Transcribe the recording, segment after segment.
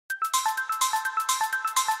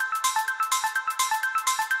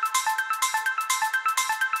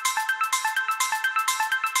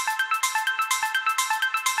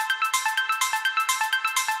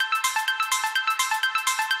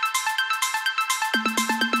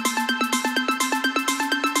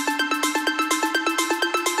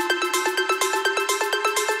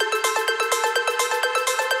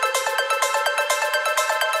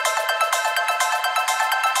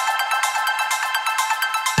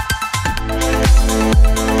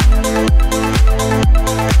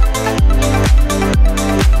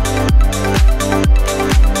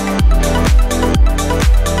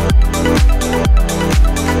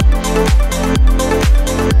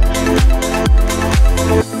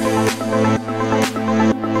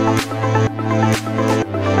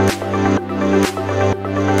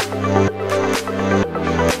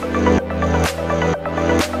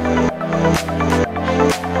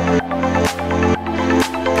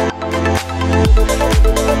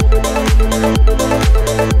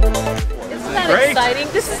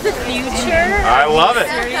This is the future. I love it.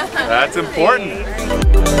 That's important.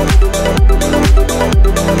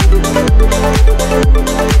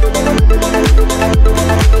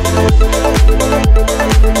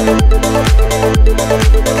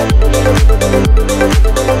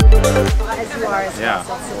 Yeah,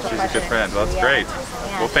 she's a good friend. Well, that's great.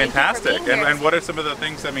 Well, fantastic. And what are some of the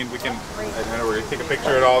things, I mean, I know we're going to take a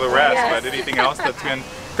picture at all the rest, but anything else that's been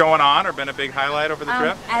going on or been a big highlight over the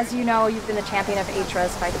trip? As you know, you've been the champion of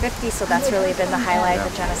HROS 550, so that's really been the highlight,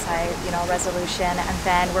 the genocide, resolution. And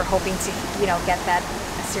then we're hoping to, get that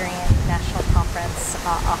Assyrian National Conference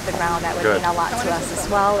off the ground. That would mean a lot to us as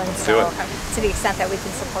well. And so, to the extent that we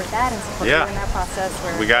can support that and support you in that process,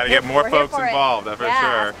 we got to get more folks involved, for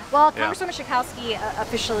sure. Well, Congresswoman Schakowsky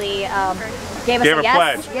officially gave us a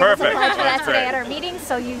pledge. Perfect. Gave us a pledge for that today at our meeting,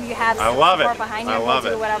 so you have support behind you. We'll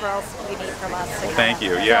do whatever else you need from us. Well, thank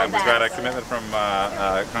you. Yeah, we've got a commitment from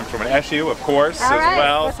Congresswoman Eshu, of course, as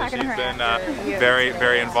well. So she's been very,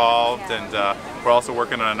 very involved, and we're also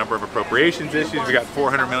working on a number of appropriations issues. We got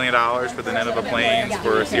 $400 million for the Nineveh Plains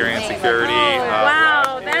for Assyrian security.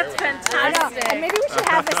 Wow, that's fantastic. And maybe we should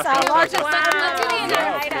have this launch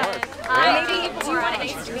Maybe do you want to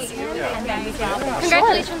introduce him?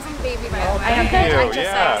 Congratulations on the baby. Thank you.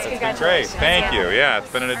 Yeah, it's been great. Thank you. Yeah,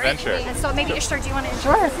 it's been an adventure. And so maybe Ishtar, do you want to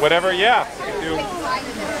introduce? Whatever. Yeah.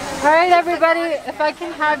 All right, everybody. If I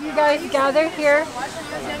can have you guys gather here.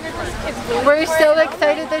 We're so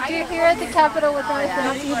excited that you're here at the Capitol with us, and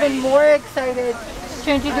I'm even more excited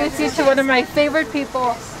to introduce you to one of my favorite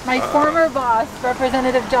people, my former boss,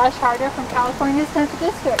 Representative Josh Harder from California's 10th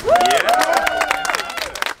District. Yeah.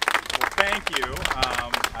 Well, thank you.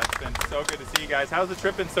 It's been so good to see you guys. How's the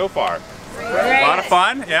trip been so far? A lot of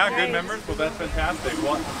fun? Yeah, good members? Well, that's fantastic.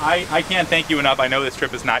 Well, I can't thank you enough. I know this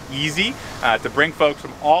trip is not easy to bring folks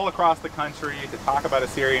from all across the country to talk about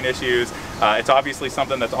Assyrian issues. It's obviously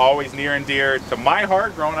something that's always near and dear to my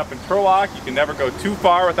heart. Growing up in Turlock, you can never go too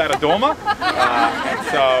far without a Dolma. And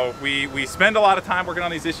so we spend a lot of time working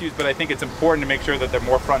on these issues, but I think it's important to make sure that they're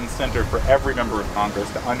more front and center for every member of Congress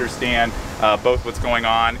to understand both what's going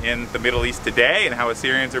on in the Middle East today and how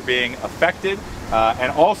Assyrians are being affected.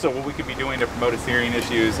 And also what we could be doing to promote Assyrian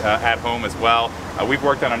issues at home as well. We've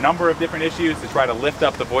worked on a number of different issues to try to lift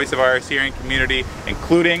up the voice of our Assyrian community,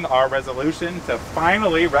 including our resolution to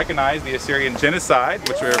finally recognize the Assyrian genocide,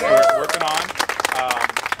 which we're working on.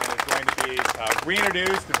 And it's going to be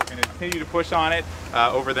reintroduced, and we're going to continue to push on it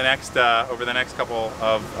over the next couple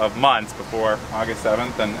of months before August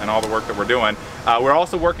 7th and all the work that we're doing. We're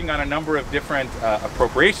also working on a number of different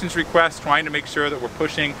appropriations requests, trying to make sure that we're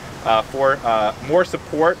pushing for more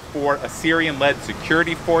support for Assyrian-led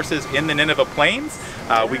security forces in the Nineveh Plains.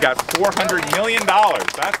 We got $400 million.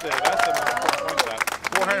 That's the most important point of that.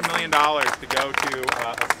 $400 million to go to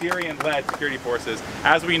Assyrian-led security forces.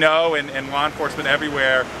 As we know in law enforcement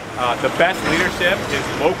everywhere, the best leadership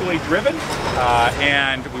is locally driven,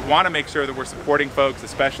 and we want to make sure that we're supporting folks,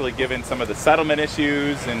 especially given some of the settlement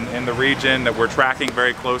issues in the region that we're tracking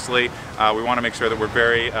very closely. We want to make sure that we're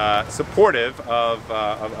very supportive of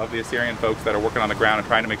the Assyrian folks that are working on the ground and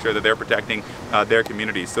trying to make sure that they're protecting their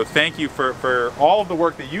communities. So thank you for all of the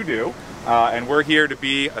work that you do. And we're here to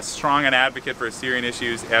be as strong an advocate for Assyrian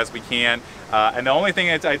issues as we can. And the only thing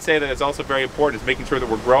I'd say that is also very important is making sure that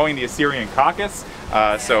we're growing the Assyrian caucus.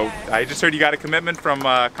 So I just heard you got a commitment from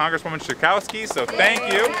Congresswoman Schakowsky, so thank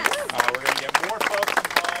you. We're going to get more folks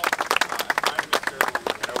involved, trying to make sure that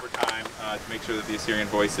we're working overtime to make sure that the Assyrian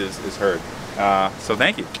voice is heard. So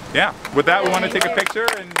thank you. Yeah. With that, we want to take a picture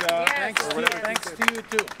and thanks to you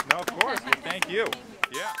too. No, of course. Well, thank you.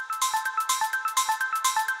 Yeah.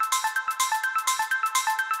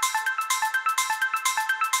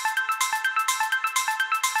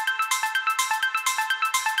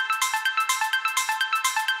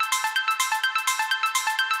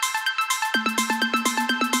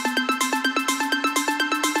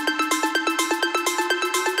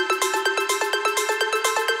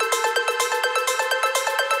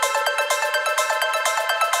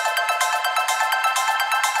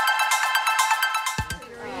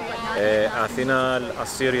 عمل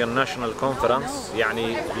Assyrian National Conference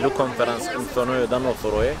يعني لو كونفرنس انثونوي دانو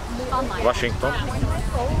ثروي واشنطن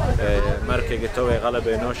مركي جتوي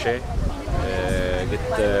غلبة نوشة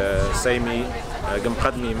جت سيمي قم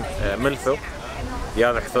قدمي ملفو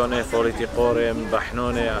يا بحثوني فوريتي قورم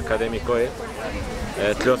بحنوني أكاديميكوي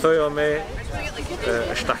ثلاثة يومي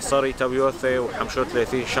اشتحصري تويوثي وحمشوت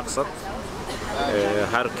لثي شخصت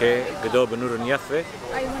هركي قدو بنور نيثي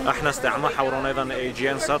احنا استعمى حورون ايضا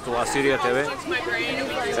ايجين سات واسيريا تبي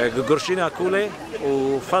قرشينا كولي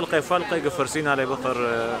وفلقي قفرسينا لي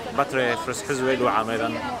بطر بطري فرس حزوي لو عام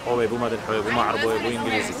ايضا هو بو مدن حوي بو عربي بو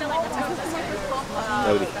انجليزي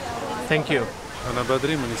دولي ثانك يو انا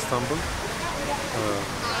بدري من اسطنبول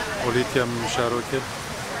وليتيا من مشاركه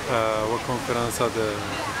وكونفرنس هذا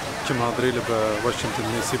كم هادري بواشنطن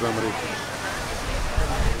دي سي بامريكا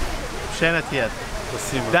شنتيات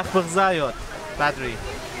دخ بغزايات بدري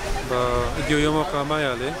با اديو يوم قامه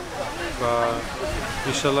يالي با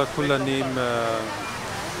ان شاء الله كل نيم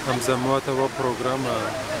همزموات و برنامج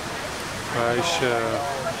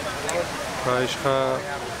فايش خا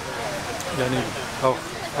يعني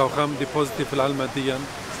او خام ديبوزيتي في العلم ديا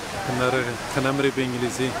كنمري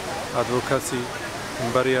بانجليزي ادفوكاسي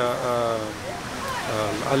مبريا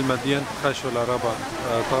العلم ديا خاشو لربا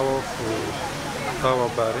طاوف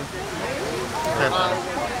طاوف باري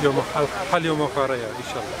يوم حل يوم خارية إن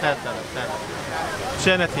شاء الله.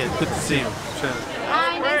 شنتيات good to see you.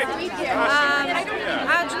 Hi, nice to meet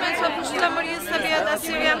you. The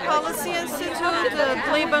Assyrian Policy Institute,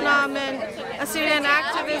 Lebanon, Assyrian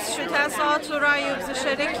activists, Shutasal Turayub,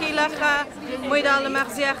 Shariki Lacha, Moidal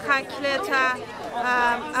Marzia Hakleta,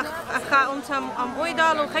 Akha Untam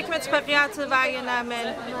Moidal, Hekmet Pagiat Vayana,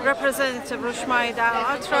 Representative Rushmaida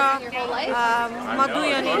Atra,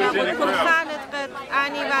 Maduyanina, Kulkhanet,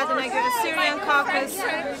 Ani Vadanaga, Assyrian caucus,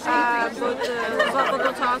 with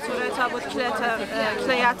Vagodota, with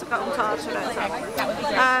Kleatka Untatureta.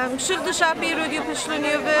 Should the Shapi Rudu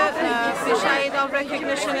Pishlunuva, Bishayid of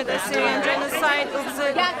recognition of the Assyrian genocide,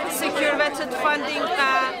 secure vetted funding,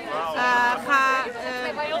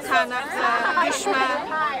 Bishma,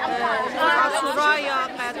 Aturaya,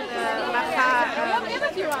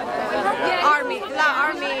 Army, La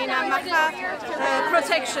Army,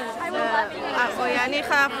 protection,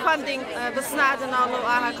 funding, Besnaden,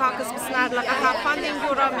 Allah, Caucus Besnad, funding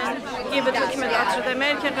Guraman, give it to the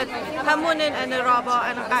American, Hamunin and Araba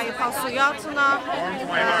and Gaya Pasuyatana.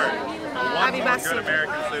 Abi Basi.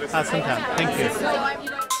 Awesome. Thank you.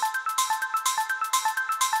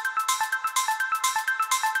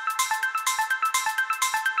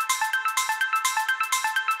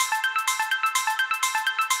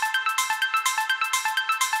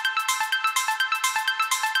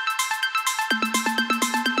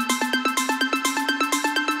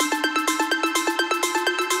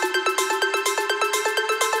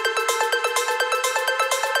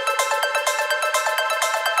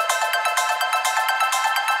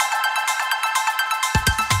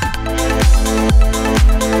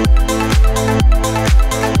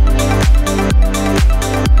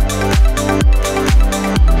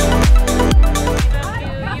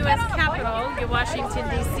 Washington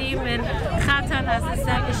DC من خاتن از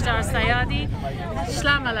اشتار سیادی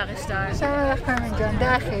شلام الاشتار شلام خانم جان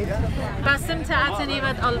داخل باسم تعتنی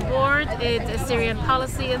ود البورد اد Assyrian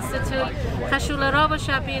Policy Institute خشول رابا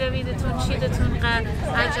شبیه ویدتون چیدتون قا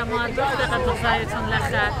اجماع دخته قد بغزایتون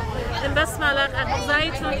لخه این بس ملق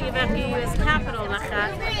اقضایتون ایوگی US Capitol لخه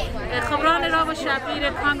خبران رابا شبیه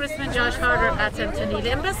کانگرسمن جاش هاردر قطن تنیل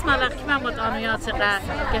این بس ملق که من مدانیات قا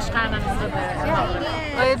گشقانا نزده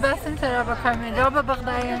آیا باسم ترابا کارمین رابا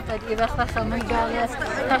بغداین قد ایوخ لخه مجالس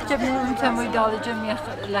تخجب نمت مجال جمعی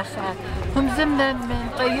لخه هم زمنا من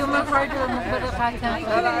قيوم هاردر مقبل قطن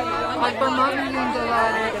قد $1 مليون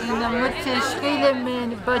إن متشكيلة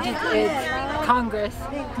من budget كونغرس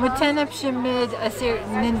متنا بشمد أسير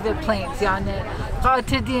نينفا بلينز يعني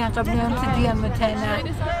قاتدين قبل يوم تدين متنا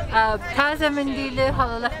كذا من ديله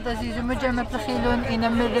هلا لحظة زيزو مجمع بخيلون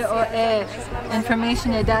إن مرة أو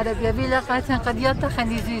information دارب يبي لقاتن قد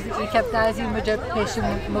يتخني زيزو كبتازي مجمع بيش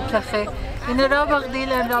مبلخي إن رابع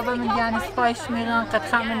ديله رابع من يعني سبايش ميلان قد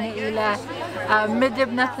خامن إلى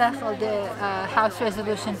مدب نطلق على House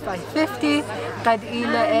Resolution 550 قد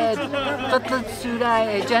إلى قتل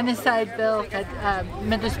سورة genocide bill قد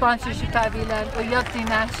مد sponsorship تابيلا ويقضي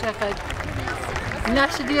ناشة قد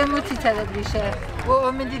ناشة دي موتي تلبيشة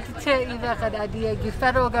ومن دي تتسيء إذا قد أدية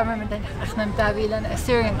federal government إحنا متابيلا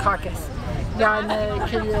Assyrian caucus يعني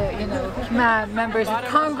كل كما members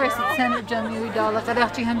of Congress Senate جميع دولة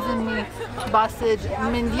قرأتي همزني باسج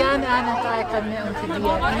من ديان أنا طايقة من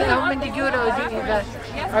أنتبيه أنا من ديجورا ودي إذا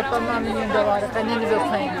 $4 مليون قنني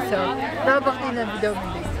ببلاين so لا بقينا بدو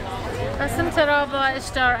من دي بس انت رابا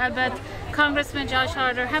اشتار أبد كونغرسمن جاش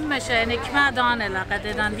هاردر همشه يعني كما دانه لقد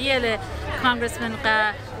دان ديال كونغرسمن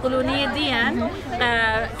قا قلوني ديان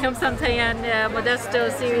كم سنتين مودستو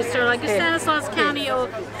سيريستر لاجستان ساس كاني او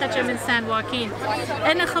خجة من سان واكين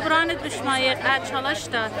انا خبرانت بشمايق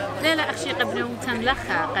اتشالشتا ليلة اخشي قبنهم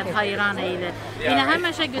تنلخا قد هايران ايله انا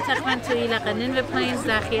همشه قو تخمنتو ايله قنن ببلاينز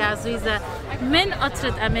داخي عزويزة من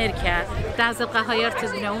اطرد امريكا دازلقا هايرت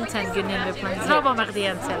بنهم تنقنن ببلاينز رابا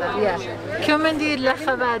مغديان تلا كم دي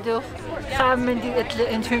لخا بعدو خام من دي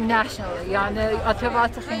international يعني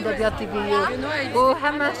أطربات خيندا بياتي بيو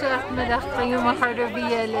وهم شاف مدخ قيوم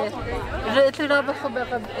حربية رأيت رابع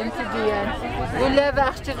خبق انت ديان ولا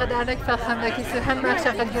بأخشي قد عنك فخم لك يسو هم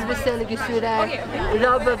شاف الجرب السالة جسورة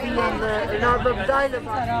رابع بيان رابع بدايلة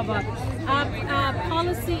رابع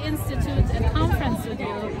Policy Institute a conference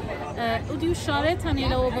وديو شارتني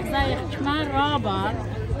لو بغزاي كمان رابع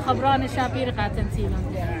خبران شابير قاتن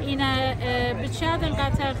تيلون اینا بچادن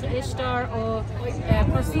قطع اشتار و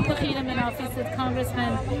پرسوب خیلی من آفیس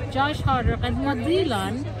کانگرسمن جاش هاردر قد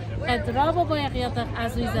مدیلان قد رابا با یقیات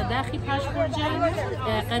ازوی زدخی پاش برجن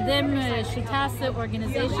قدم شتاس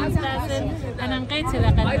ارگانیزیشنز قاسن انان قیت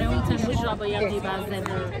لقد نمونتن مجرا با یقی بازن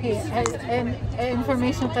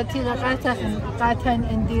information قتيلة قاتن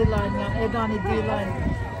انديلان يعني ايضان الديلان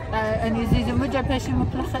أن يزيد مجرد شيء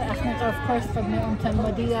مطلقة إحنا of course قبنا أنت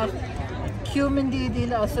مدير كيو من دي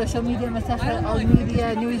لا social media مثلا أو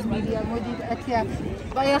media news media مدير أتيا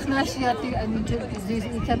بايخنا شياتي أن يزيد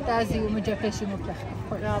يتبتازي ومجرد شيء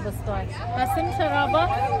مطلقة. رابط طيب. بس أنت رابط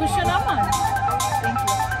وشو نمان؟ Thank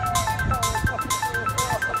you.